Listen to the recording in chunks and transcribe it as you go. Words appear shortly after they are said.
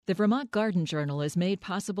The Vermont Garden Journal is made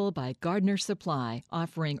possible by Gardener's Supply,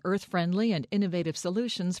 offering earth-friendly and innovative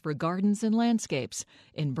solutions for gardens and landscapes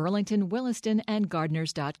in Burlington, Williston, and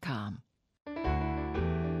gardeners.com.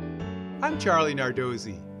 I'm Charlie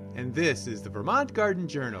Nardozzi, and this is the Vermont Garden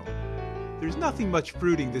Journal. There's nothing much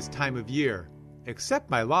fruiting this time of year, except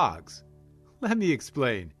my logs. Let me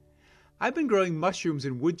explain. I've been growing mushrooms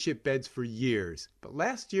in wood chip beds for years, but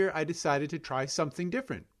last year I decided to try something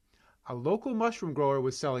different. A local mushroom grower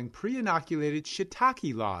was selling pre-inoculated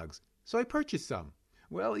shiitake logs, so I purchased some.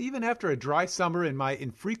 Well, even after a dry summer and my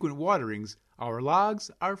infrequent waterings, our logs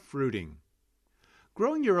are fruiting.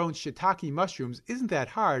 Growing your own shiitake mushrooms isn't that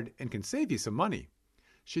hard and can save you some money.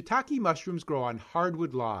 Shiitake mushrooms grow on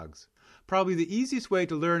hardwood logs. Probably the easiest way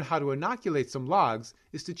to learn how to inoculate some logs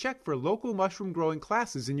is to check for local mushroom growing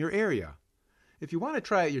classes in your area. If you want to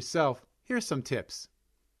try it yourself, here's some tips.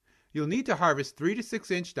 You'll need to harvest 3 to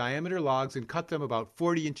 6 inch diameter logs and cut them about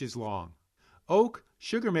 40 inches long. Oak,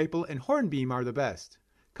 sugar maple, and hornbeam are the best.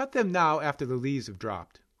 Cut them now after the leaves have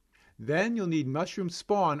dropped. Then you'll need mushroom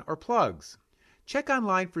spawn or plugs. Check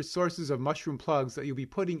online for sources of mushroom plugs that you'll be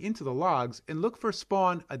putting into the logs and look for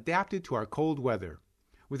spawn adapted to our cold weather.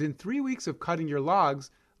 Within 3 weeks of cutting your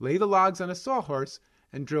logs, lay the logs on a sawhorse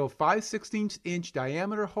and drill 5/16 inch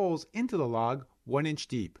diameter holes into the log 1 inch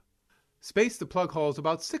deep. Space the plug holes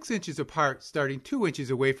about 6 inches apart, starting 2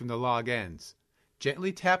 inches away from the log ends.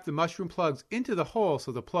 Gently tap the mushroom plugs into the hole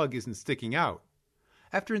so the plug isn't sticking out.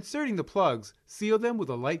 After inserting the plugs, seal them with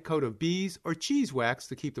a light coat of bees or cheese wax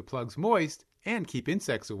to keep the plugs moist and keep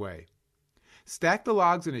insects away. Stack the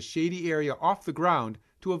logs in a shady area off the ground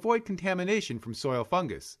to avoid contamination from soil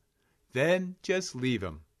fungus. Then just leave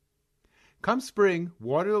them. Come spring,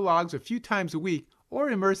 water the logs a few times a week or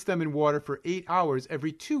immerse them in water for 8 hours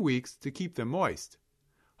every 2 weeks to keep them moist.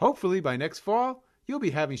 Hopefully by next fall, you'll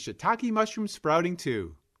be having shiitake mushrooms sprouting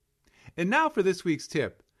too. And now for this week's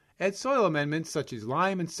tip. Add soil amendments such as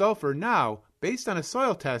lime and sulfur now based on a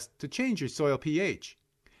soil test to change your soil pH.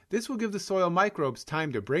 This will give the soil microbes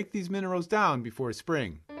time to break these minerals down before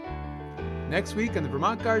spring. Next week on the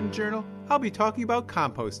Vermont Garden Journal, I'll be talking about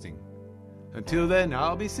composting. Until then,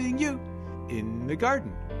 I'll be seeing you in the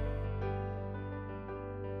garden.